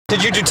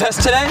Did you do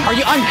tests today?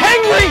 I'm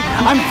hangry!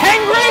 I'm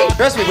hangry!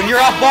 Trust me, when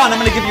you're off bond, I'm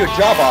gonna give you a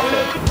job offer.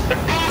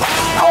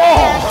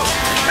 Oh!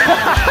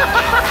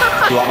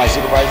 You want my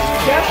supervisor?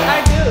 Yes, I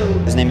do.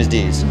 His name is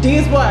Deez.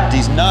 Deez what?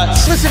 Deez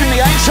nuts. Listen to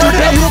me, I ain't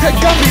stupid. You look like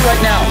Gumby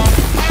right now.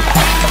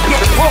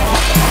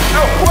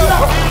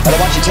 I don't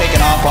want you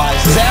taking off on it.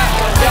 Zach,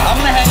 I'm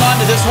gonna hang on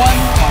to this one.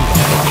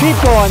 Keep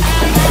going.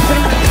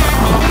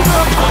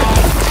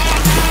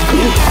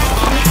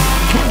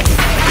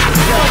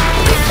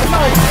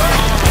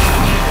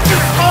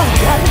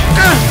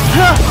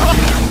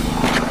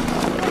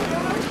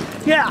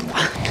 Yeah.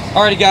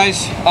 Alrighty,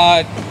 guys.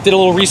 Did a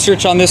little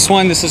research on this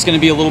one. This is going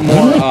to be a little more.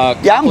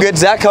 Yeah, I'm good.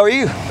 Zach, how are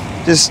you?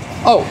 Just.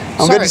 Oh,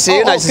 I'm good to see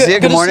you. Nice to see you.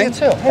 Good morning.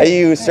 Are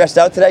you stressed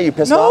out today? You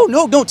pissed off?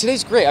 No.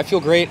 Today's great. I feel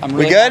great. I'm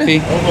really good? happy.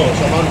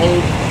 Almost. I'm on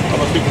hold. I'm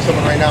gonna speak to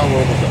someone right now and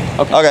we're almost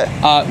done.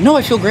 Okay. No,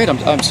 I feel great.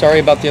 I'm sorry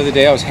about the other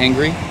day. I was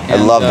hangry. I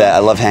love that. I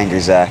love Hangry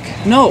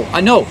Zach. No,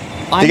 I know.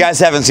 If you guys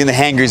haven't seen the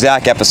Hangry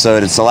Zach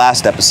episode, it's the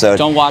last episode.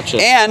 Don't watch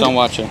it. And don't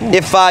watch it.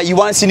 If you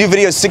want to see new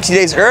videos 60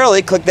 days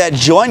early, click that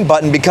join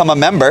button, become a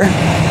member.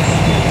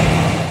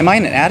 Am I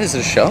in an ad? Is it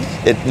a show?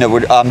 No,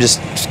 I'm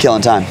just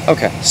killing time.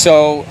 Okay.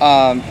 So,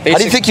 How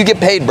do you think you get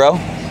paid, bro?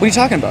 What are you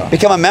talking about?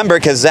 Become a member,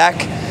 because Zach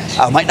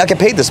might not get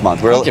paid this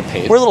month. We're get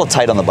paid. We're a little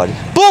tight on the budget.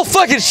 Bull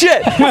fucking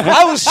shit!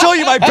 I will show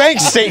you my bank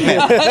statement.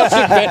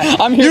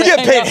 I'm here You to get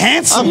hang paid out.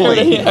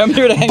 handsomely. I'm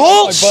here to hang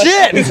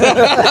Bullshit!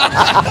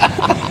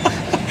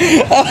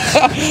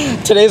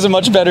 Today's a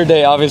much better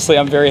day, obviously.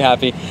 I'm very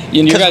happy.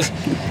 You guys...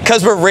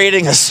 Because we're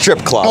raiding a strip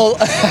club. Well,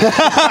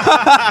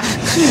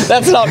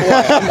 that's not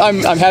why.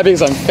 I'm happy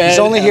because I'm fed. He's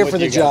only here for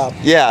the guys. job.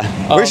 Yeah.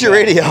 Where's your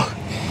radio?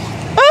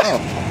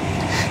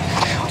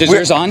 Is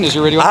yours on? Is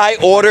your radio on? I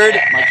ordered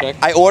Mic check.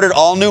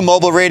 all new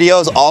mobile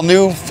radios, all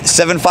new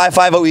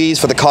 7550Es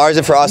for the cars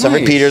and for us and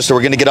Nice. repeaters, so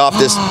we're gonna get off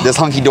this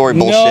hunky-dory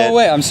bullshit. No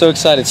way. I'm so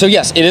excited. So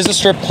yes, it is a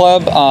strip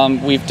club.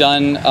 We've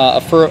done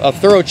a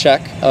thorough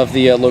check of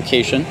the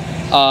location.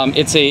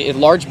 It's a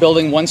large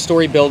building,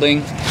 one-story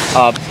building,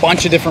 a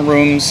bunch of different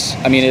rooms.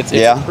 I mean, it's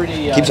a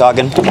pretty... Keep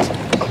talking.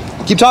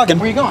 Keep talking.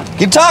 Where are you going?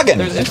 Keep talking.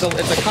 It's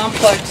a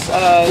complex...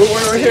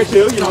 We're here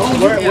too, you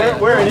know.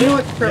 We're in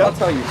here. I'll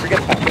tell you. Forget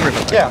that. Don't worry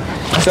about that.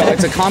 Yeah. So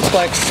it's a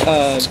complex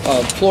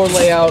floor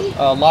layout,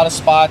 a lot of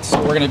spots.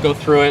 We're going to go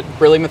through it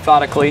really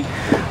methodically.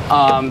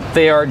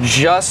 They are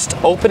just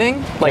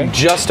opening,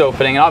 just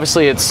opening. And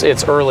obviously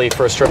it's early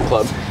for a strip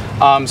club.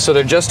 So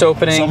they're just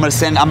opening. So I'm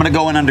gonna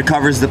go in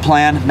undercover is the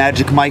plan.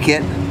 Magic Mike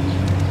it.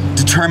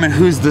 Determine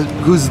who's the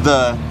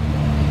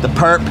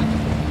perp,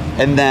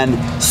 and then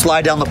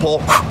slide down the pole,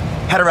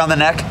 head around the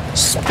neck,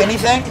 spinny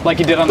thing. Like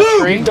you did on the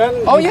tree?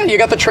 Oh yeah, you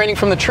got the training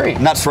from the tree.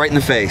 Nuts right in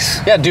the face.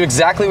 Yeah, do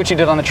exactly what you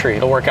did on the tree.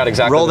 It'll work out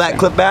exactly Roll the that same.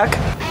 clip back.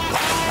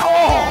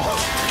 Oh!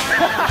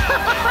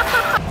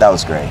 That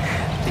was great.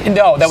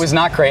 No, that was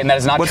not great, and that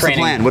is not What's the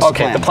training. plan? What's the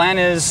okay, plan? the plan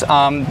is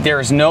there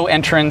is no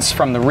entrance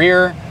from the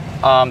rear.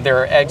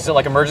 There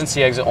are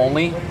emergency exit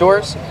only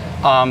doors.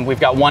 We've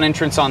got one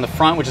entrance on the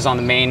front, which is on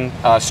the main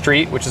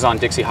street, which is on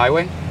Dixie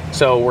Highway.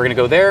 So we're gonna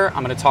go there.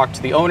 I'm gonna talk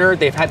to the owner.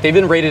 They've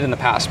been raided in the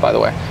past, by the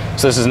way.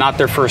 So this is not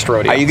their first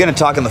rodeo. Are you gonna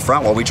talk in the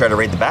front while we try to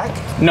raid the back?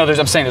 No,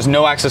 I'm saying there's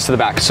no access to the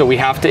back. So we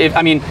have to,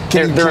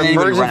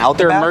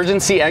 they're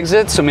emergency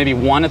exits, so maybe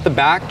one at the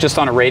back, just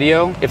on a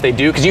radio, if they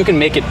do, because you can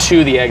make it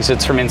to the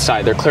exits from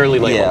inside. They're clearly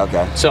labeled.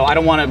 Yeah, okay. So I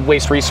don't want to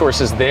waste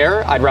resources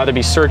there. I'd rather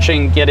be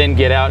searching, get in,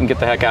 get out, and get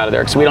the heck out of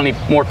there, because we don't need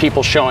more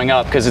people showing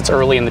up, because it's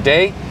early in the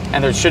day,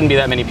 and there shouldn't be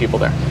that many people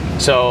there.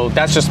 So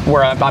that's just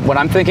what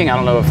I'm thinking. I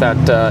don't know if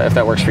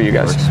that works for you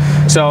guys.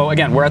 So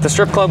again, we're at the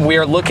strip club. We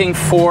are looking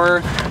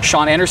for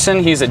Sean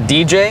Anderson. He's a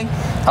DJ.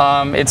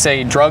 It's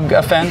a drug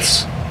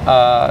offense,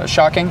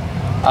 shocking.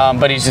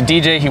 But he's a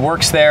DJ. He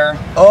works there.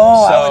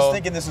 Oh, so, I was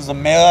thinking this was a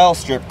male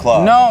strip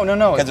club. No.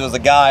 Because it was a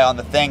guy on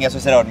the thing. That's what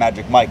I said I would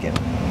Magic Mike it.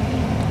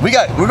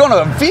 We're going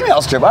to a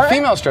female strip. All right.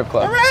 Female strip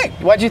club. All right.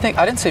 Why'd you think?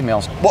 I didn't say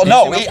male. Well,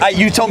 no,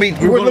 you told me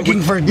we're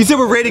looking for. You said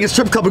we're raiding a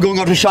strip club. We're going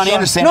up to Sean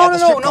Anderson. No.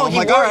 I'm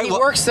like, all right, He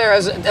works there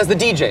as the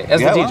DJ.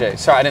 Well.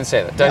 Sorry, I didn't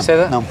say that. Did I say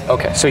that? No.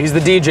 Okay, so he's the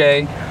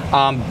DJ.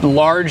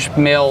 Large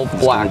male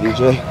black.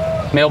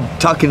 DJ. Male.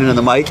 Tucking it in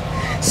the mic,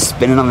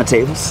 spinning on the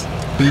tables.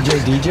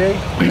 DJ?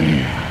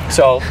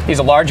 So he's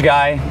a large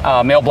guy,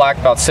 male black,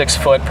 about 6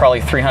 foot,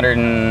 probably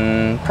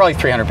 300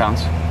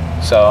 pounds.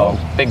 So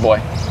big boy.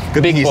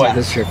 Good big he's boy. not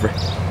a stripper.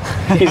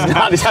 He's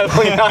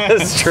definitely not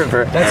a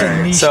stripper. That's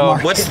a niche So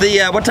market. What's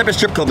the what type of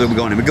strip club are we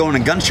going in? Are we going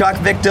in gunshot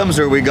victims,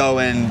 or are we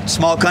going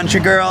small country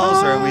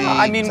girls, or are we?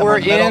 I mean, somewhere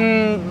we're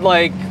in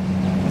like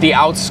the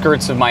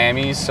outskirts of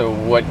Miami, so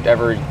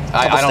whatever.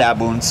 I don't. Stab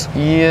wounds.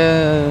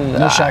 Yeah.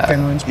 No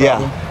shotgun wounds,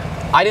 probably.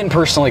 Yeah. I didn't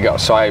personally go,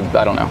 so I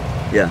don't know.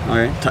 Yeah. All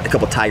right. A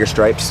couple tiger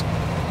stripes.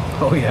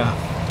 Oh, yeah.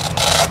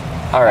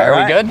 All right, All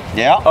are right. we good?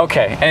 Yeah.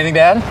 Okay. Anything to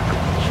add?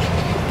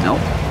 Nope.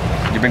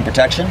 Did you bring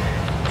protection?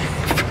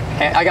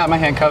 I got my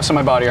handcuffs and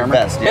my body armor.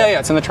 Best, yeah. Yeah,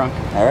 it's in the trunk.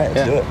 All right. Let's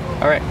Yeah. do it.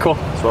 All right, cool.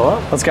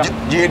 Let's go.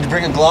 Do you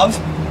bring a glove?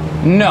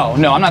 No,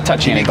 I'm not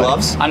touching You need anybody.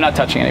 gloves? I'm not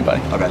touching anybody.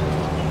 Okay.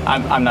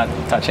 I'm not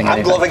touching I'm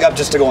anything. gloving up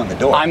just to go in the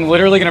door. I'm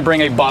literally gonna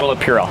bring a bottle of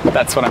Purell.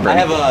 That's what I'm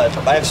I bringing.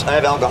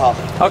 have alcohol.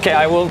 Okay,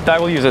 I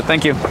will use it.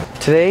 Thank you.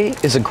 Today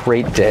is a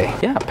great day.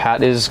 Yeah,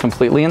 Pat is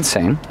completely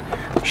insane.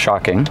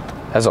 Shocking,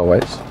 as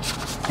always.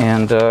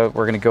 And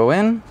we're gonna go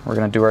in, we're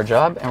gonna do our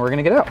job, and we're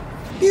gonna get out.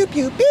 Pew,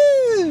 pew,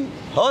 pew.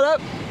 Hold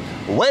up.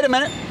 Wait a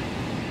minute.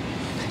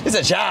 It's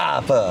a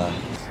chopper.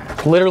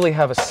 Literally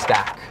have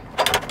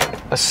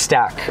a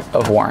stack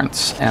of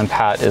warrants, and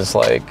Pat is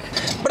like,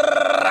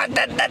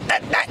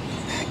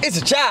 It's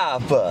a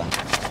chopper.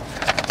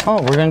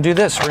 oh, we're gonna do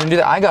this, we're gonna do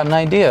that. I got an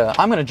idea.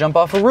 I'm gonna jump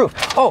off a roof.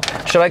 Oh,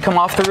 should I come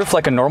off the roof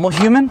like a normal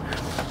human?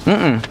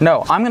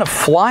 No, I'm gonna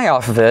fly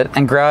off of it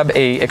and grab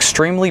a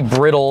extremely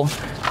brittle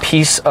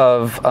piece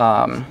of,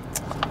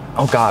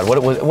 oh God,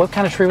 what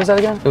kind of tree was that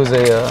again? It was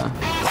a,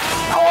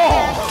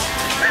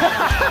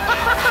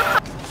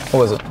 what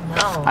was it?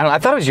 No. I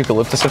thought it was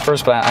eucalyptus at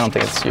first, but I don't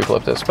think it's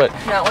eucalyptus. But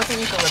No, it wasn't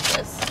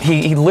eucalyptus.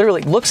 he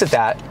literally looks at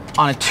that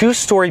on a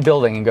 2-story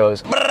building and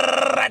goes,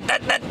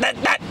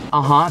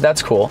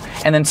 that's cool.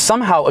 And then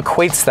somehow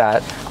equates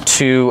that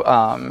to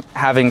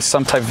having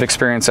some type of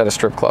experience at a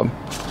strip club.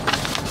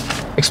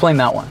 Explain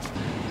that one.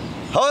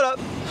 Hold up.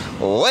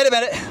 Wait a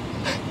minute.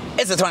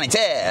 It's a 22.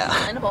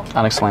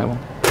 Unexplainable.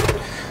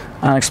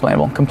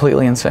 Unexplainable.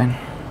 Completely insane.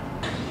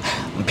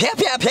 Pia,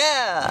 pia,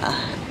 pia.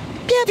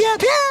 Pia, pia,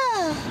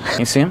 pia. Can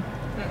you see him?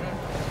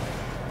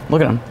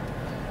 Look at him.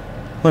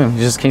 Look at him.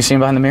 Can you see him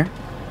behind the mirror?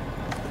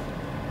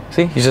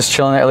 See? He's just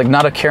chilling there, like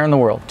not a care in the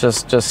world.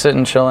 Just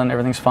sitting, chilling,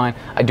 everything's fine.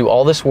 I do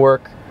all this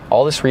work,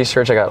 all this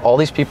research, I got all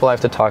these people I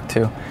have to talk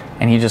to,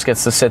 and he just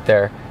gets to sit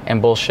there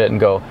and bullshit and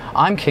go,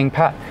 I'm King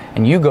Pat,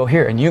 and you go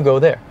here, and you go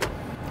there.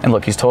 And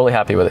look, he's totally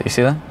happy with it. You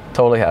see that?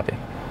 Totally happy.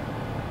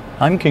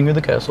 I'm king of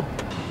the castle.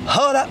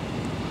 Hold up.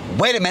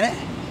 Wait a minute.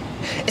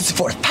 It's a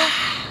 45.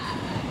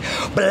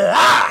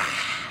 Blah.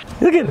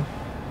 Look at him.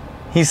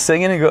 He's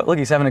singing and go. Look,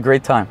 he's having a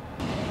great time.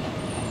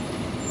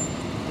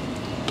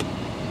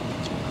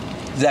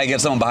 Zach,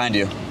 get someone behind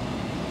you.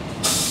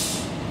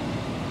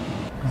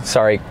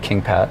 Sorry,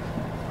 King Pat.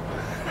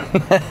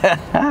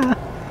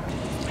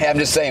 Hey, I'm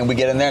just saying, we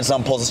get in there and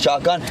someone pulls a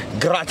shotgun,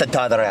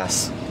 gratata their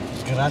ass.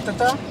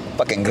 Gratata?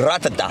 Fucking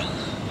gratata.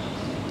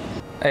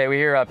 Hey, we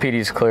hear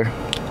PD's clear.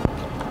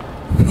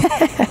 What's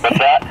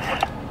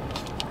that?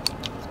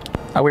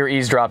 We were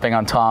eavesdropping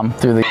on Tom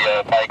through the.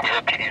 Mike,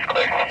 your PD's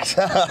clear.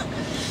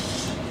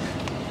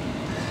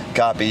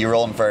 Copy, you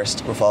rolling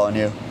first. We're following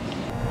you.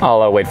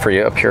 I'll wait for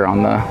you up here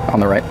on the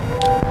right.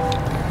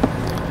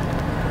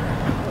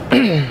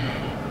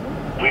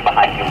 We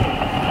behind you.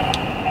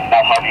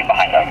 Now Harvey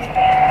behind us.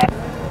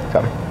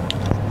 Copy.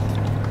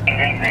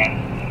 Green, green.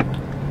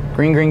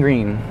 Green, green,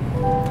 green.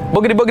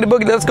 Boogity, boogity,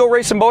 boogity. Let's go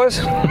racing, boys.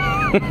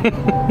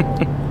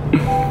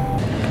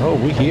 Oh,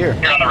 we here.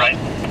 You're on the right.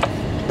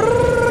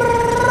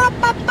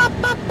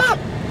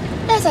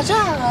 It's a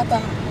chopper.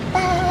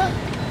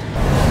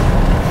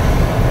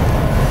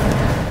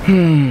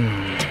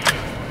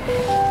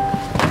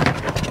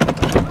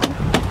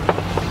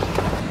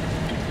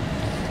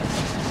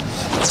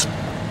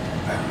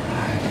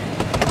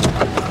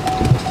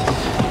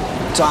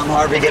 Tom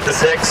Harvey, get the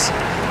 6.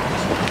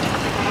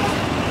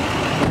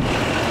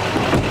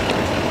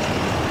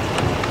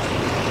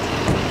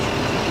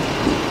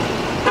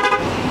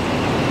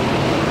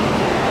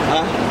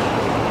 Huh?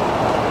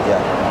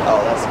 Yeah. Oh,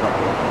 that's not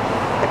good.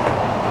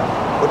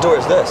 What door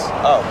is this?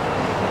 Oh.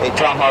 Hey,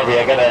 Tom Harvey,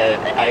 I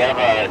have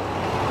a,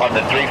 on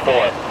the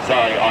 3-4,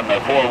 sorry, on the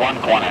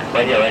 4-1 corner.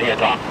 Right here,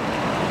 Tom.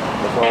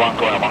 The 4-1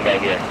 corner, one guy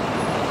here.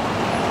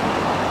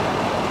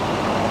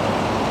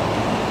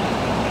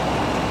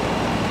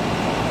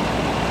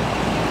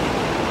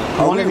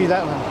 I want to be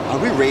that one. Are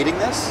we raiding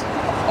this?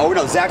 Oh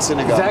no, Zach's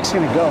gonna go. Zach's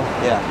gonna go.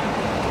 Yeah.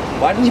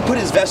 Why didn't he put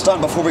his vest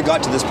on before we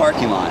got to this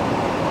parking lot?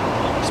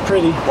 It's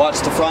pretty.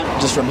 Watch the front,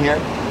 just from here.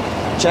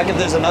 Check if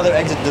there's another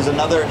exit. There's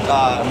another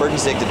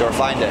emergency exit door.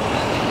 Find it.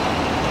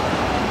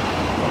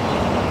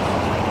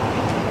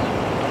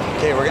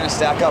 Okay, we're gonna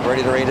stack up,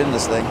 ready to raid in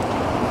this thing.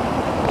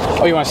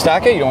 Oh, you want to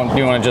stack it? You want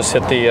to just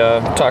hit the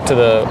talk to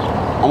the?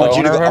 I want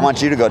you to go. I want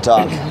you to go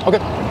talk. Okay.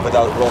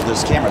 Without roll,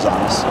 there's cameras on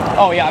us.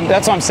 Oh yeah,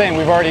 that's what I'm saying.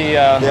 We've already.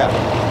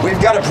 Yeah. We've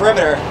got a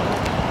perimeter.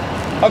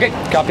 Okay,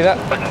 copy that.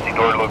 Emergency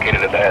door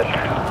located at the head.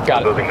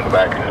 Got it. Building in the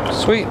back.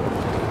 Sweet.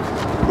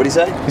 What'd he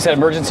say? He said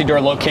emergency door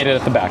located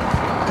at the back.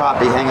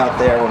 Copy. Hang out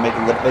there. We're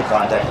making good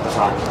contact at the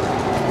top.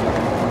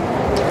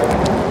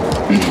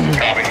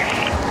 Copy.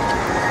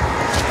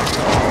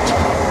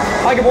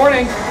 Hi, good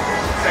morning.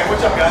 Hey,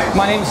 what's up, guys?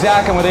 My name's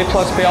Zach. I'm with A+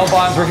 Bail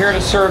Bonds. We're here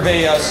to serve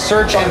a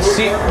search and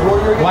seizure.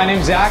 My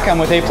name's Zach. I'm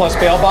with A+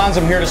 Bail Bonds.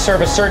 I'm here to serve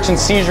a search and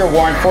seizure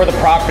warrant for the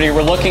property.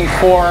 We're looking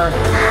for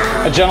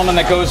a gentleman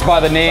that goes by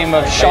the name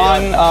of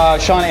Sean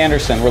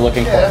Anderson. We're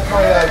looking for. Yeah,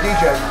 that's my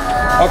DJ.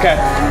 Okay.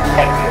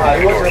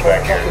 He wasn't in the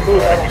fucking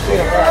booth. I don't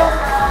see him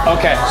now.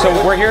 Okay. So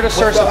we're here to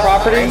search the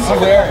property. What's he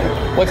wearing?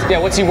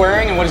 What's he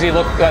wearing and what does he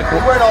look like?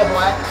 He's wearing all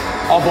black.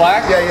 All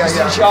black? Yeah.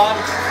 Sean.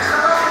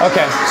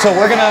 Okay. So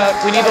we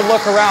need to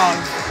look around.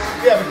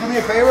 Yeah, but do me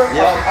a favor.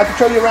 Yeah. I can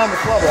show you around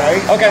the club, right?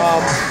 Okay.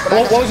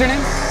 But What was your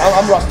name?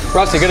 I'm Rusty.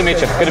 Rusty, good to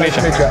meet you. Good to meet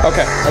you.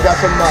 Okay. I got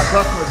some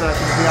customers that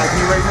can VIP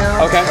right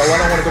now. Okay. So I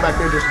don't want to go back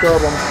there and disturb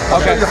them.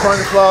 Okay. The front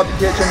of the club,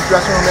 the kitchen,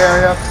 dressing room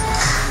area.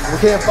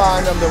 If we can't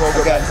find them, then we'll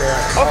go back there.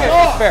 Okay,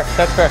 that's fair.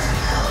 That's fair.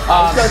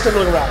 Just gotta take a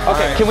look around.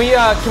 Okay, can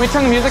we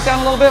turn the music down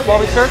a little bit while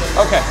we search?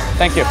 Okay,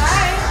 thank you.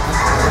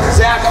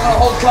 Zach, I'm gonna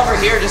hold cover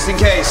here just in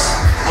case.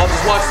 I'll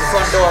just watch the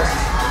front door.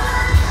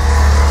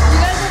 You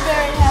guys are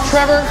very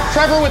handsome.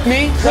 Trevor with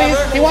me, please.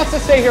 Trevor? He wants to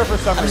stay here for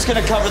some I'm reason. just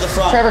gonna cover the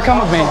front. Trevor, come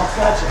with me.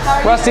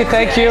 Rusty,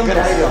 thank you.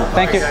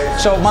 Thank you.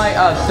 So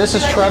this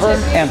is Trevor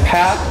and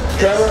Pat.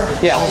 Trevor?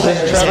 Yeah, this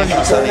is Trevor.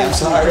 I'm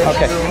sorry.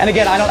 Okay. And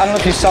again, I don't know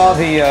if you saw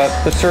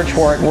the search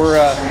warrant.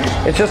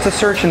 It's just a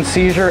search and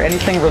seizure.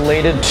 Anything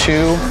related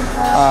to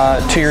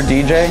your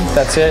DJ.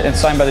 That's it. It's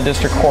signed by the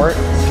district court.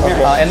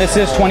 And this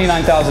is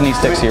 29,000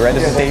 East Dixie, right?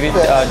 This is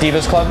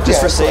Divas Club.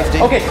 Just for safety.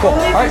 Okay, cool.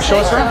 All right, show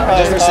us around.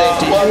 Just for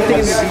safety.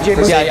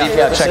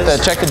 Yeah.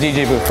 Check the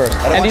DJ booth first.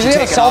 And does he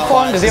have a cell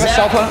phone? Does he have a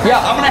cell phone?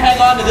 Yeah. I'm gonna hang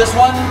on to this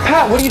one.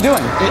 Pat, what are you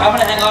doing? I'm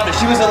gonna hang on to.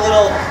 She was a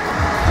little.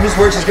 I'm just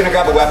worried she's gonna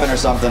grab a weapon or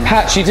something.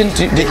 Pat, she didn't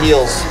do. The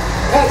heels.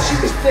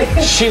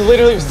 She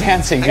literally was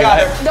dancing. Dude. Got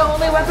her. The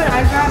only weapon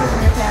I grab is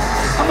in your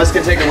pants. I'm just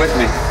gonna take her with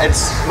me.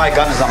 My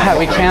gun is on me. Pat,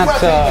 we can't.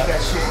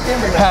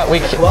 Pat, we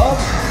can't.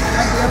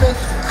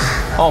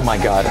 Oh my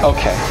God.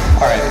 Okay.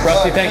 All right,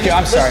 Rusty. Thank you.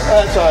 I'm sorry.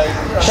 That's all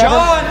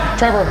right.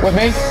 Trevor, with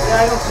me.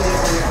 Yeah, I don't see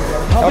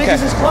anything. How big Okay.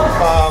 is this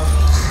club?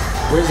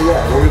 Where's he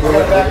at? Where we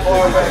going back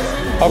far away?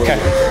 Okay.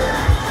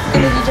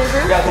 In the DJ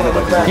booth? You guys want to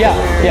look back? Yeah.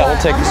 We'll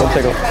take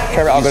a look.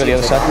 Trevor, I'll go to the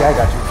other side. Yeah, I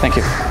got you. Thank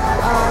you.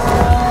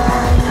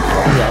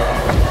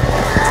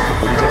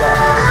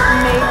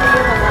 Maybe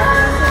the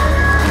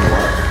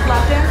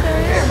lap dance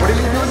area? What are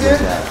you doing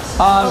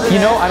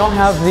again? I don't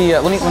have the.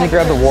 Let me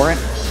grab the warrant.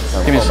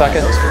 Give me a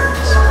second.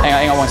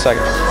 Hang on 1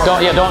 second.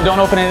 Don't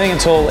open anything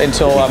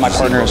until my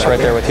partner is right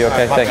there with you.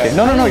 Okay, thank you.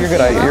 No, you're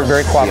good. You're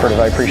very cooperative.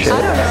 I appreciate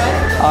it.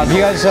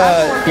 You guys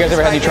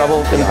ever had any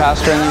trouble in the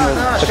past or anything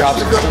with the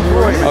cops?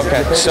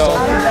 Okay, so.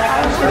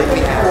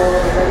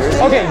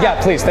 Okay, yeah,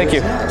 please, thank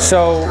you.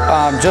 So,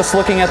 just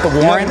looking at the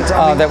warrant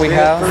that we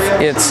have,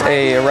 it's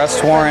a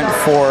arrest warrant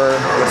for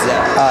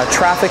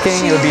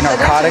trafficking. It would be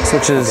narcotics,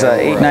 which is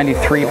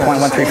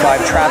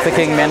 893.135.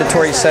 Trafficking,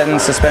 mandatory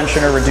sentence,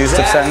 suspension or reduced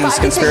of sentence,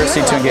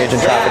 conspiracy to engage in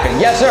trafficking.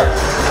 Yes, sir.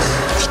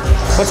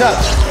 What's up?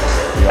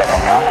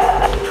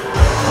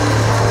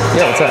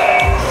 Yeah, what's up?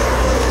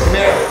 Come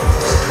here.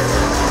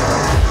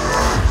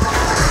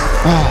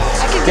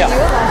 I could give you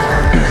a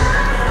lap.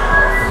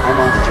 I'm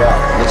on the job.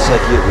 Looks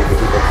like you. We could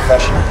be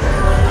professional.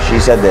 She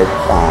said that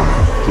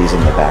he's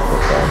in the back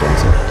with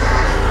dancing.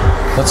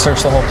 Let's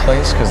search the whole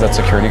place because that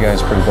security guy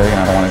is pretty big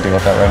and I don't want to deal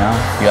with that right now.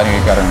 You got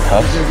her in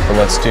cuffs, but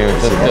let's do.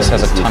 This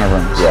has a ton of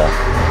rooms. Yeah.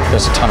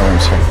 There's a ton of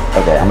rooms here.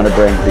 Okay, I'm gonna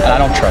bring. And I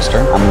don't trust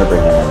her. I'm gonna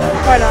bring him in there.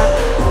 Why not?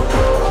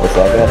 What's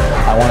that good?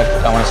 I want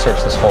to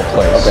search this whole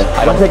place. Okay.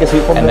 I don't take a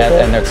seat for me.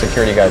 And that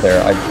security guy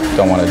there, I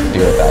don't want to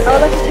deal with that. I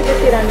would like to take a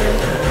seat on you.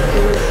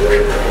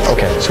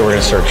 Okay, so we're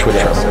gonna search with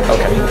Trevor.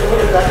 Okay.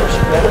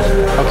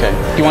 Okay.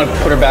 You want to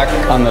put her back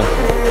on the?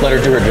 Let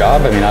her do her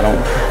job. I mean, I don't.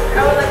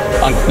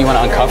 You want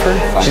to uncuff her?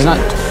 She's not.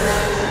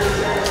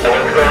 So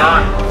what's going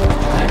on?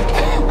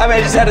 I mean,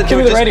 I just had to do Give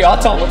me it. the radio.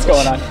 I'll tell him what's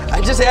going on.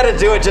 I just had to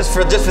do it just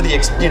for the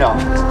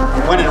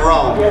when in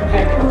Rome.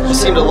 I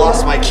seemed to have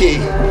lost my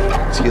key.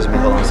 Excuse me,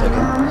 hold on a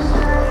second.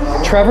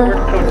 Trevor?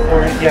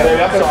 Yeah,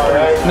 that's all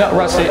right. No,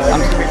 Rusty.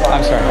 I'm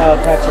sorry.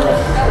 Pat's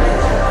arrested.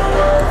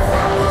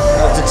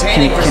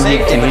 Detaining for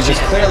safety, can but you she's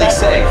just- clearly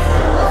safe.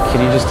 Can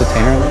you just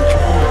detain her?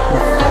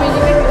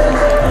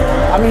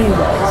 I mean,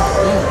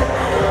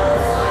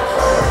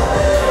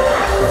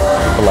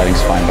 The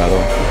lighting's fine, by the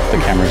way. The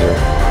cameras are.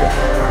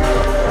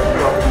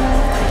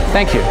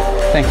 Thank you.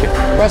 Thank you.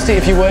 Rusty,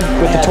 if you would,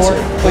 with the tour,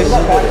 please.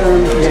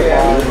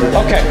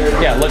 Okay.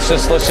 Yeah. Let's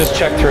just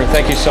check through.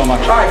 Thank you so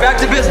much. All right, back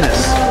to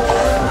business.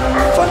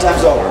 Fun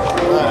time's over.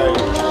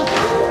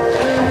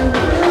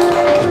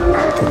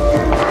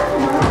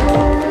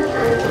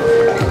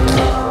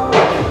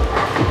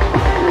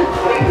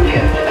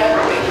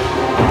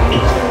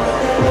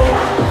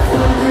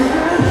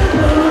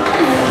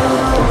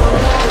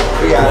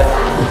 We got it.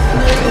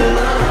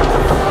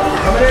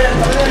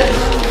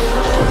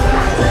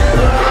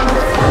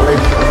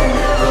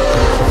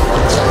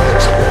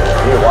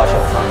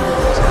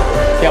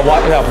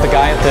 Yeah, the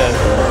guy at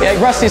the.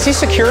 Yeah, Rusty, is he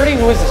security?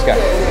 Who is this guy?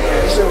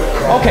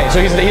 Okay,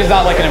 so he's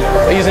not like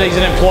he's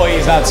an employee.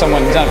 He's not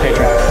someone. He's not a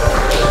patron.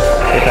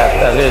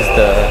 That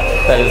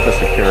is the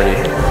security.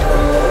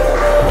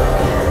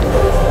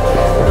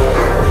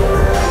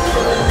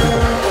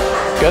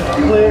 Good.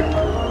 clear.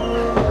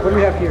 What do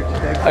we have here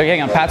today? Okay,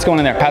 hang on. Pat's going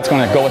in there. Pat's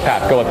going in there. Go with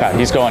Pat. Go with Pat.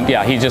 He's going.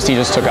 Yeah, he just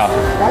took off.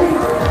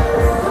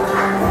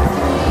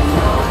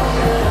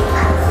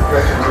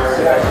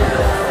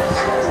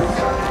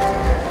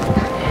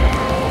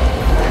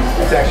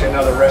 It's actually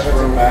another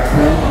restroom back.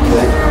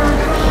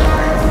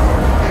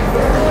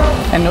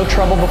 And no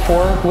trouble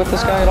before with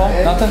this guy at all?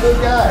 Yeah, Nothing? He's a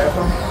good guy.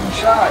 I'm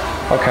shocked.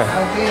 Okay.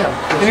 Damn.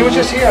 And he was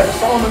just here. I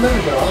just saw him a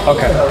minute ago.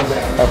 Okay.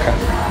 Okay.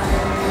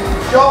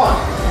 John.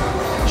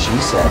 She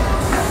said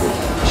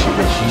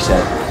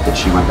that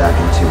she went back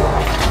into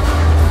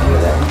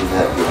that.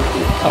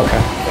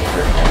 Okay.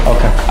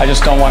 Okay. I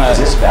just don't want to.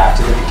 Is this back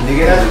to the? Can you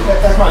get?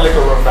 That's my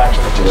liquor room,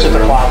 actually. It's in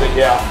the closet.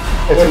 Yeah.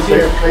 It's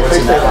here. What's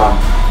in that room?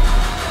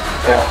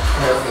 Yeah.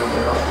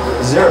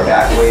 Is there a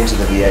back way into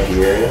the VIP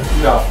area?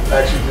 No,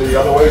 actually, the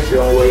other way is the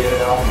only way in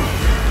and out.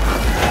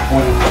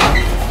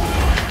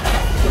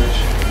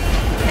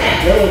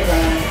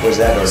 Where's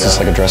that door? Is this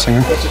like a dressing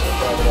room? That's just a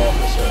private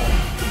office.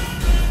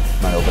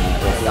 Am I opening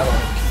it?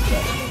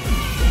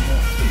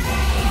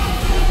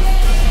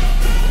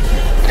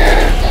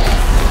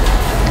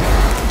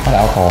 Not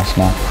alcohol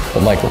smell,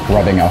 but like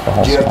rubbing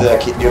alcohol Do you have smell.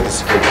 the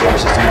security camera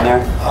system in there?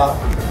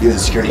 You have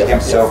the security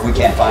camera. So if we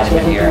can't find him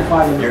in here,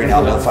 you're gonna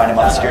help us find him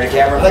on the security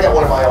camera. I got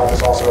one in my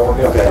office also.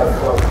 Okay.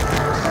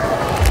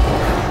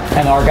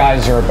 And our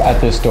guys are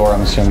at this door,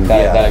 I'm assuming.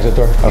 That exit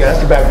door? Yeah,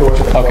 that's the back door.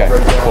 Okay,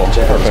 cool.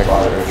 Check out this Perfect.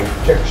 closet right here.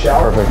 Check the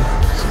shower. Perfect.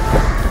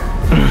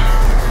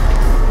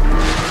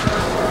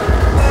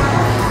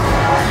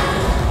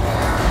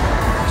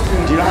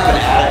 Do you not have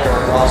an attic or a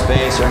crawl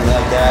space or anything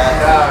like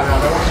that? No,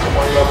 that one's just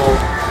one level.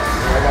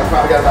 I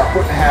probably got about a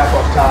foot and a half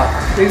up top.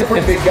 He's a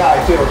pretty big guy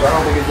too, so I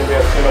don't think he's gonna be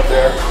able to sit up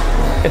there.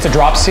 It's a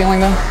drop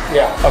ceiling then?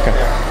 Yeah. Okay.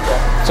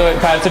 Yeah. So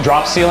Pat, it's a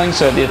drop ceiling,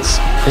 so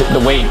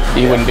the weight,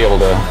 you wouldn't be able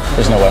to,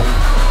 there's no way.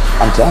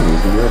 I'm telling you,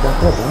 you're about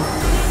that, bro.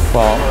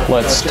 Well,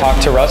 let's talk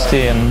to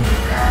Rusty and...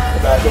 The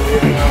back over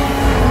here.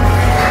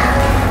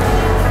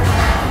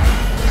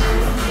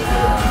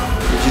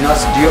 Do you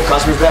have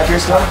customers back here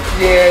still?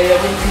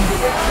 Yeah.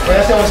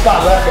 That's the only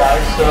spot left,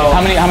 guys. So. How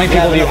many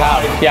people do you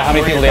have? Yeah, how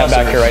many people do you have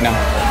back here right now?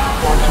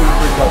 1, 2,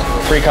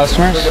 3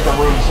 customers. 3 customers? Three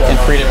different rooms. In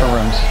 3 different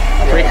rooms.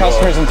 3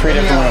 customers in 3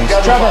 different rooms.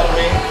 Trevor,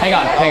 hang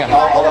on.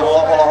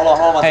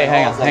 Hold on. Hey,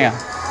 hang on. Yeah,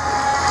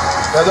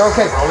 they're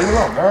okay, bro. Leave it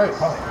alone. All right,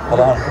 fine.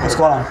 Hold on. What's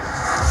going on?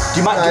 Do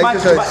you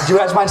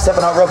guys mind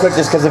stepping out real quick,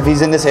 just because if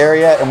he's in this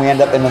area and we end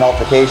up in an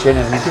altercation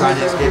and he's trying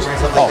to escape or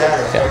something like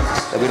that,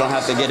 that we don't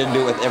have to get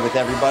into it with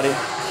everybody?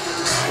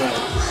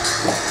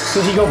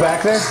 Did he go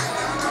back there? Of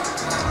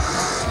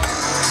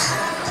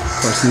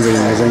course, nobody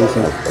knows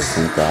anything. I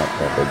think that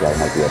big guy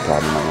might be a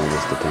problem. I want to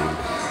just detain.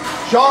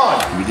 Sean!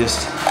 We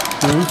just...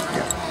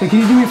 Hey, can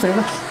you do me a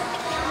favor?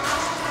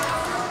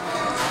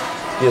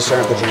 You just trying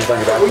to put your hands on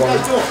your back What for are you me?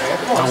 guys doing,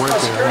 man? Come on,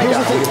 let's Here's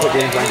the thing. Put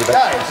your hands on your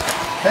back. Guys,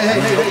 hey.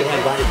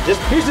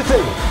 Here's the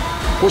thing.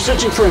 We're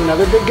searching for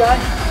another big guy.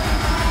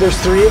 There's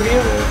 3 of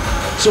you.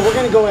 So we're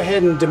going to go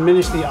ahead and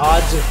diminish the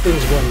odds of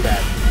things going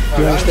bad.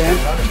 Do you understand?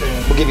 I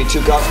understand. We'll give you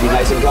 2 cups, be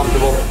nice and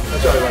comfortable.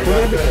 That's all right,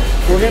 buddy.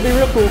 We're going to be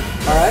real cool.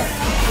 All right?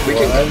 We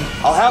can.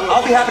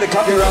 I'll be happy to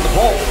cup you around the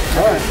pole.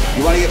 All right.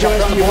 You want to get cupped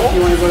around the pole?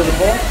 You want to go to the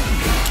pole?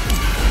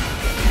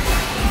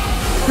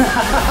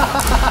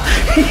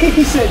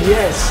 He said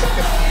yes.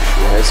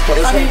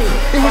 I mean,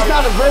 it was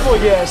not a verbal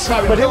yes,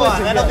 but it was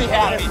a yes. Be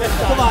happy.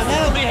 Come on,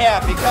 that'll be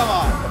happy. Come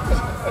on.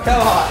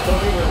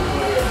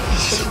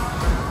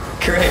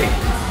 Great.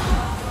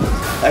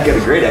 I got a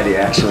great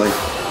idea, actually.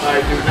 All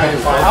right, dude, now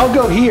you're fine. I'll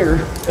go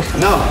here.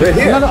 No, right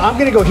here. No, I'm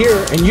going to go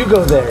here, and you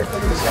go there.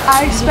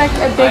 I expect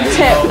a big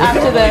tip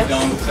after this.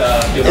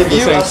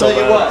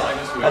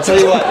 I'll tell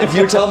you what, if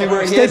you tell me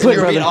where he is and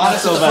you're being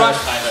honest at the front,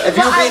 if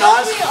you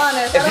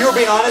were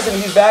being honest and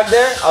he's back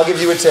there, I'll give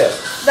you a tip.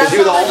 Because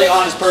you're the only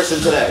honest person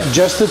today.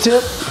 Just the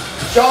tip?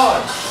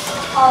 Sean!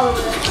 All of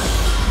it.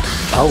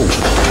 Oh.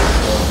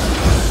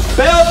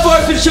 Bail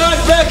enforcement,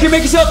 Sean's back here,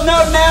 make yourself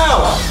known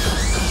now!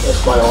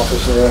 That's my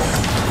office there.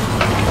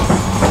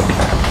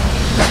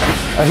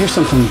 I hear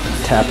something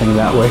tapping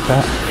that way,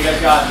 Pat. You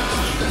guys got...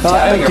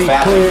 Tapping or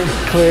fapping?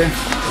 Clear.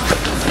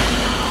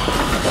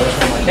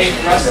 Hey,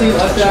 Rusty,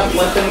 let them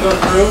go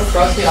through.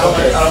 Rusty, I don't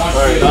want you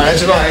to... I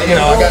just want,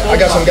 I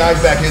got some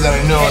guys back here that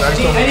I know, and I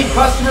just don't... Any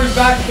customers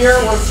back here?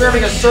 We're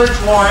serving a search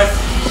warrant.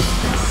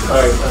 All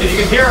right. If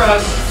you can hear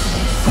us.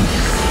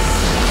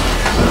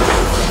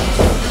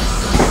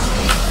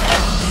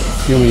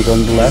 You want me to go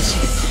to the left?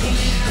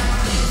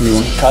 You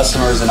want...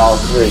 Customers in all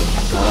 3.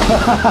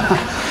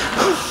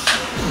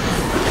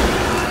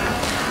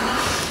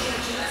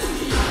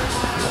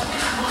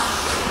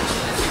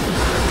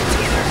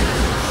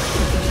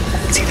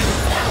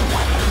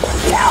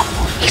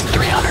 He's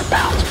 300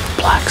 pounds,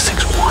 black,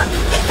 6'1".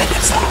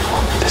 It's that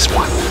one. This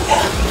one.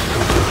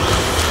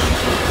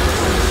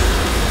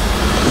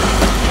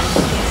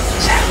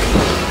 Zach.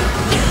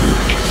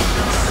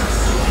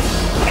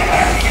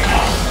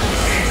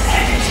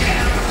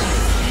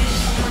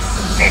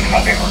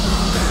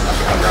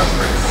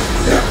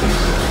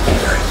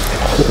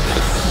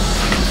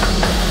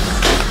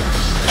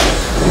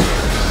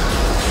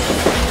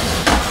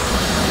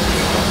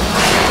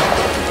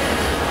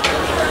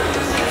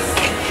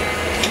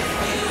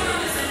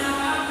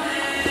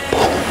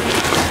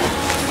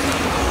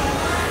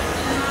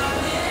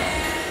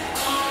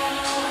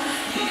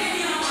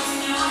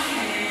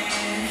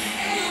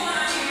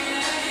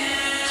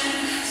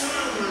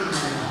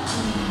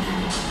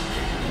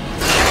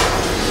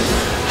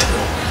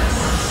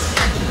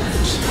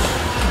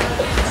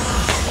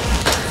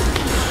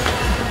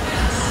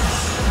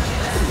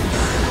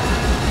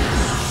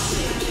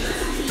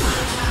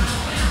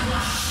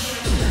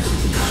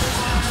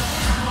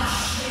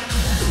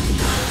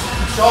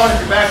 Sean,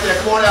 if you're back there,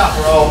 come on out,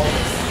 bro.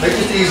 Make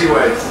this the easy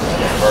way.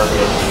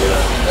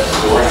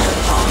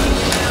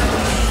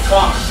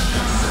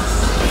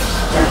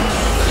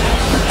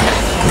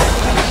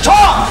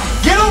 Tom,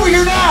 get over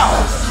here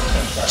now!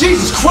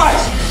 Jesus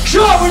Christ!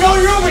 Sean, we know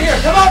you're over here.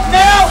 Come up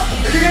now,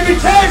 or you're gonna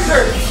be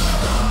tasered.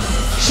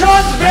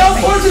 Sean's bail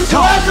forces the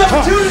last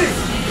opportunity.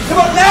 Come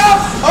up now,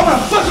 I'm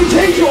gonna fucking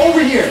take you over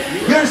here.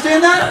 You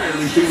understand that?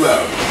 Too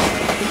loud.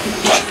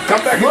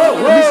 Come back. Whoa,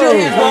 whoa. Let me see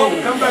your hands,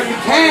 bro. Come back.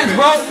 Hands,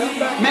 bro.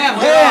 Ma'am,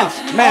 hands.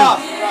 Ma'am.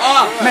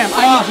 Up. Ma'am,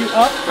 I need you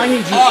up. I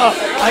need you up.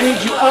 I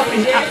need you up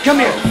and out. Come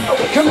here.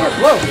 Come here.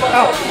 Whoa.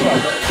 Out.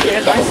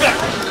 Yes, I said.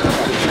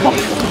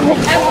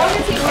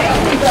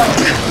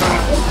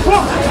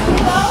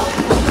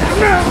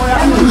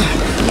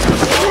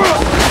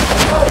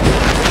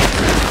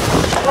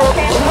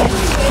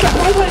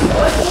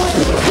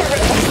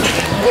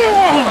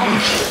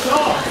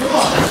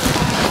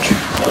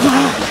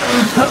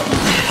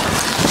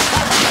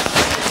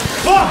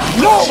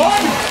 No!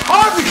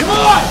 Harvey, come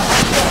on!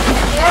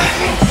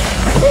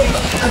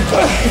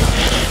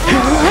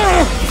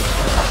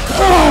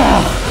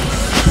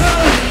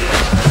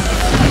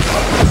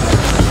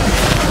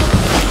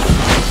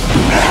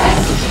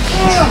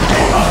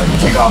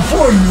 Take off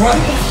for you,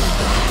 right?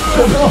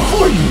 Take off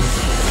for you.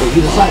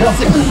 You decide how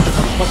to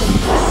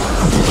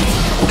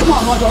come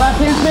on, want the lap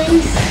dance, baby?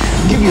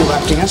 Give you a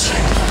lap dance.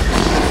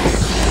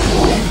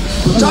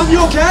 Tom, you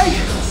okay?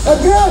 I'm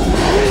good.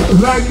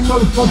 Line you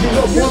motherfuckers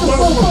up one by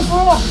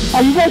one.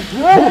 Are you guys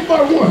good? One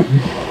by one.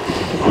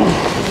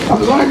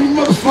 I'm lining you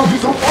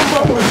motherfuckers up one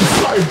by one.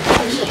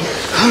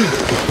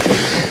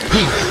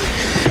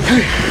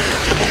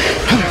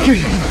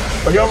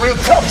 Are y'all real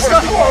tough?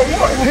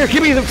 Here,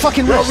 give me the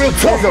fucking wrist. Real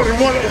tough.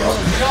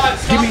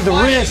 Give me the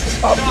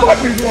wrist. I'm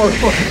fucking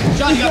motherfucker.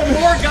 John, you got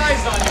 4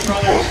 guys on you,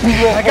 brother.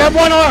 I got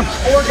one arm.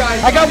 4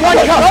 guys. I got one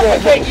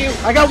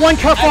cuff. I got one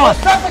cuff on.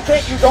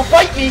 Suffocate you, don't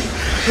bite me.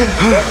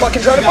 Don't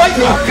fucking try to bite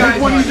me.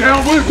 One of you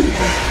down with me.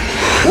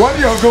 One of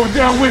y'all going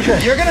down with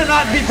me. You're gonna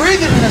not be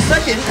breathing in a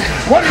second.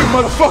 One of you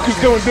motherfuckers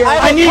going down.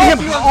 I need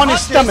him on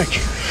his stomach.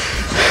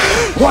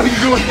 What are you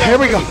doing? Here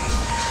we go.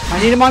 I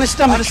need him on his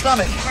stomach. On his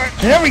stomach.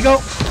 There we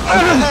go.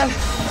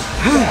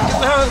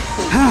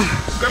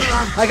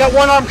 I got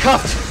one arm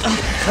cuffed.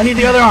 I need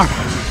the other arm.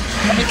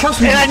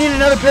 And I need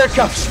another pair of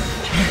cuffs.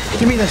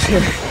 Give me this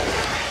here.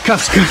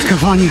 Cuffs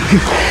on you.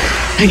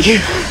 Thank you.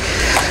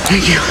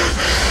 Thank you.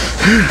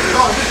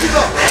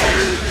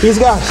 These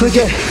guys, we're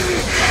good.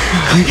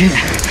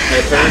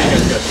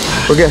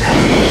 We're good.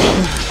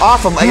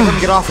 Off him. Everyone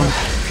get off him.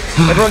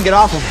 Everyone get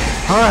off him.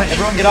 All right.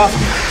 Everyone get off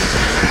him.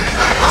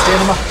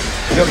 Stand him up.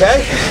 You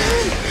okay?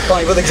 Come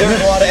on, you're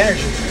exerting a lot of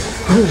energy.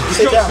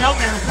 Sit down.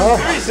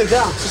 Sit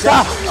down.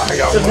 Stop.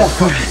 Sit down.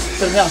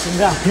 Sit down. Sit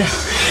down. Yeah.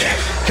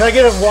 Can I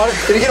get a water?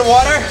 Can you get a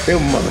water? You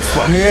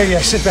motherfucker.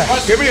 Yeah, sit back.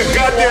 Give me a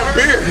goddamn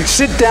beer.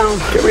 Sit down.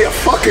 Give me a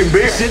fucking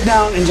beer. Sit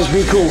down and just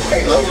be cool.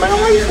 Hey, little man,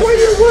 why you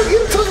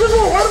talking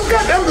about? Why them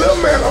goddamn little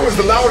man always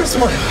the loudest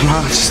one?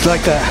 Just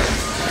like that.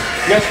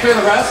 You guys clear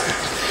the rest?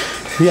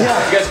 Yeah.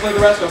 You guys clear the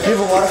rest? Okay. Give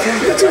a water for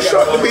him. It's too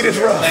short to be this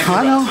rough.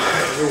 I know.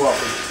 You're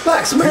welcome.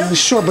 Relax, man.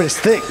 It's short, but it's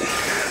thick.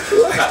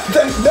 That's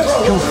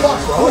what the fuck,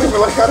 bro. Look at me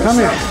like how Come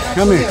here.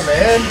 Come here. Yeah,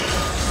 man.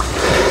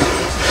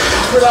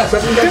 Relax.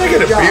 Can I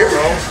get a beer,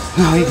 bro?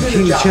 No, you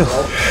can chill.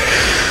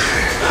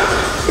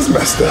 It's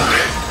messed up.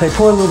 Hey,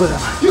 pour a little bit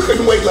out. You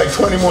couldn't wait like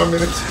 20 more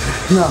minutes.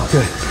 No,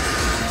 good.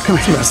 Come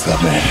here. It's messed up,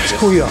 man. Let's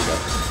cool you off.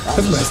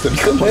 It's messed up.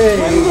 Come on.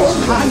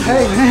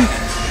 Hey, man.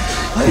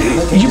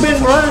 You've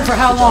been running for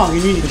how long?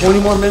 You need 20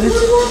 more minutes?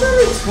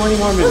 20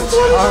 more minutes.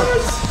 All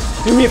right.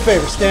 Do me a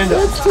favor. Stand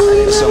up.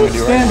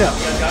 Stand up.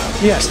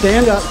 Yeah,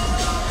 stand up.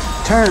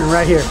 Turn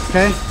right here,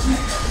 okay?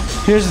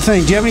 Here's the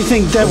thing. Do you have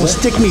anything that will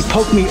stick me,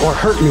 poke me, or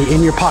hurt me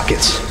in your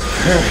pockets?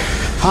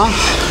 Huh?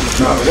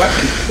 No, what?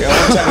 Yeah,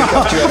 one time we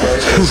cuffed you up, bro.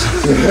 I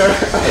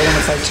don't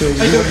want to fight two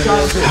of you.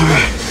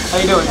 How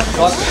you doing?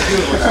 Lots of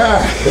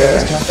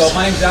So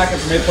my name's Zach. I'm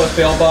from A+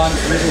 Bail Bond.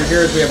 The reason we're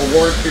here is we have a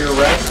warrant for your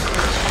arrest.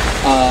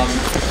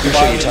 You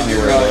violated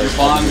your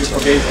bond, your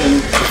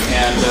probation,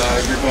 and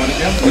you're going to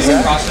jail. We're going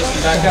to process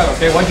you back out.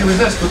 Okay, why'd you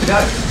resist? Look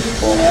at that.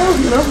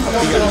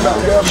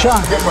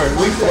 Sean, Get my at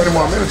least 20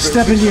 more minutes.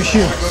 step into your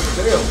shoe.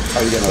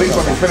 At least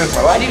let me finish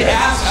my life. I need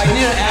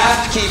an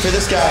app key for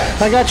this guy.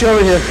 I got you over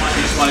here.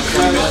 You just wanted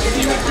 20 minutes and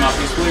you would come out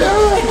peacefully?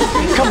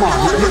 Come on.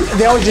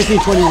 They always just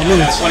need 20 more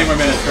minutes. 20 more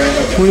minutes, right?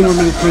 20 more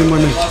minutes, 20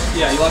 more minutes.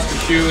 Yeah, you lost your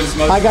shoe and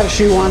some other. I got a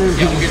shoe on him.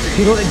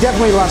 He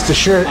definitely lost a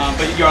shirt.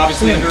 But you're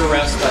obviously under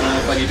arrest. I don't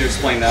know if I need to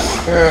explain that.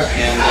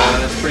 And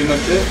that's pretty much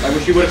it. I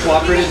wish you would have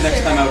cooperated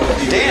next time out with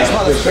you. Dance,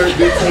 motherfuckers.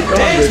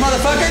 Dance,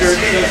 motherfuckers.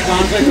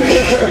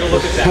 We'll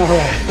look at that. All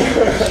right.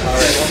 Want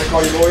me to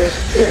call you lawyers?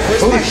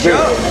 Where's my show?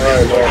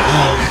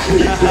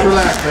 Just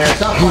relax, man.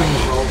 Stop fighting,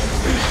 bro.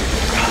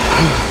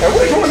 And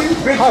which one of you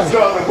bitches,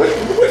 darling?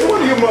 Which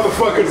one of you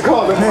motherfuckers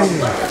calling?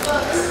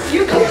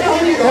 You can tell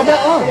me. How about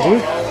arm,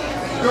 dude?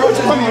 Which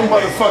one of you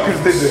motherfuckers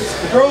did this?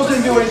 The girls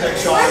didn't do anything,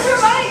 Sean. Where's your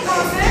money,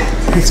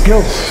 Thompson? Let's go.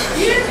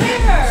 You didn't pay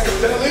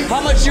her.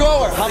 How much you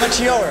owe her? How much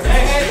you owe her?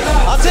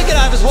 I'll take it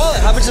out of his wallet.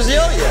 How much does he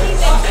owe you?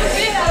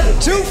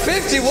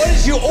 $250. What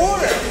did you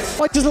order?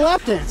 What does the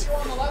lap dance? I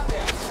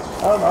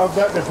don't know, I've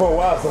been there for a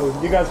while, so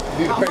you guys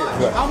need to pay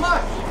for it. How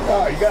much? You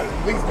got to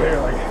at least pay her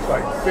like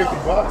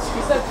 $50.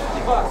 He said $50.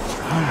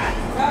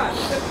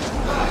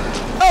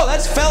 Oh,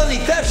 that's felony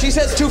theft. She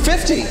says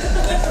 $250.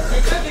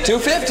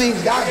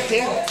 $250. God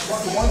damn it.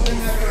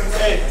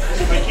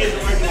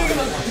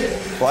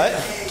 What?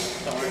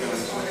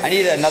 I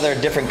need another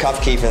different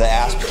cuff key for the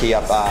ASP key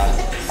up top.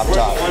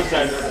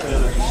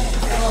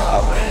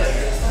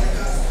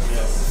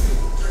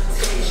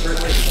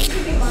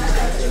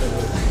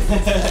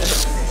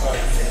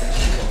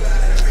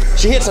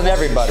 She hits on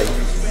everybody.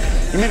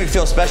 You made me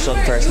feel special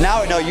at first.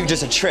 Now I know you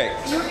just a trick.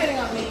 You were getting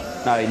on me.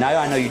 No, now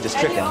I know you just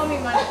And tricking. you owe me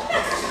money.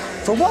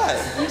 For what?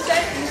 You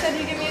said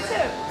you'd give me a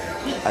tip.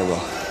 I will.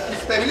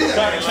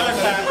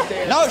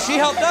 No, she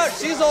helped out.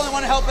 She's the only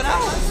one helping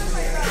out.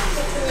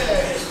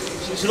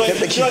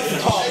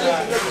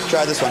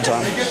 Try this one,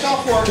 Tom.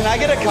 Can I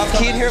get a cuff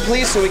key in here,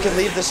 please, so we can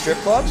leave the strip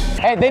club?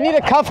 Hey, they need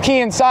a cuff key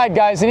inside,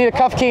 guys. They need a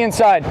cuff key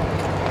inside. You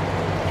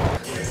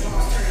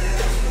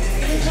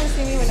can come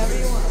see me whenever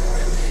you want.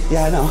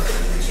 Yeah, I know.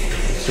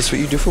 That's what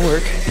you do for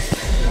work.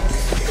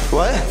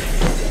 What?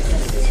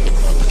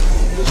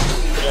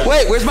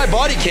 Wait, where's my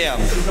body cam?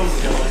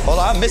 Hold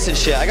on, I'm missing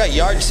shit. I got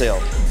yard sale.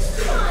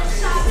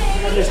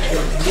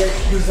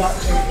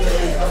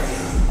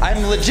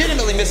 I'm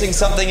legitimately missing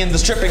something in the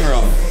stripping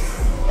room.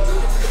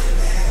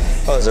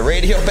 Oh, there's a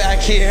radio back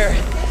here.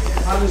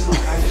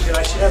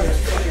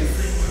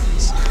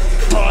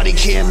 Body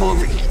cam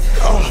over here.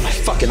 Oh, my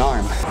fucking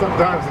arm.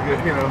 Sometimes,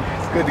 it's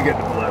good to get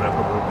the blood up a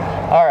little bit.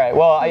 All right,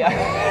 well,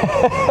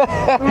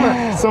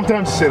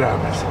 Sometimes shit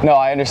happens. no,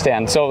 I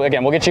understand. So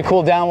again, we'll get you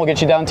cooled down, we'll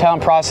get you downtown,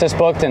 process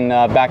booked, and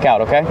back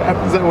out, okay?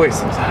 Happens that way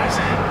sometimes.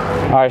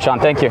 All right, Sean,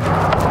 thank you.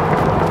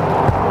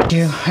 Thank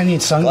you. I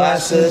need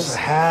sunglasses, Glasses. a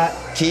hat.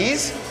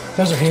 Keys?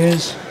 Those are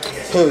his.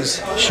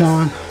 Whose?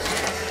 Sean.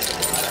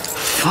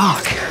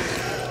 Fuck.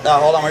 No,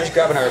 hold on, we're just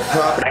grabbing our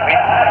property.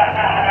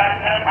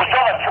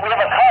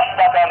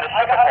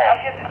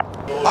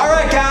 All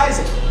right, guys,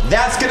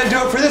 that's gonna do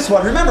it for this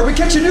one. Remember, we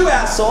catch a new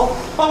asshole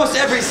almost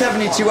every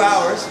 72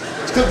 hours.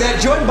 Just click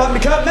that join button,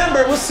 become a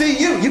member. We'll see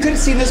you. You could have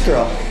seen this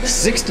girl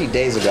 60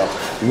 days ago.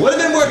 Would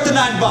have been worth the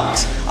 $9.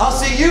 I'll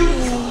see you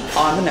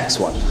on the next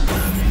one.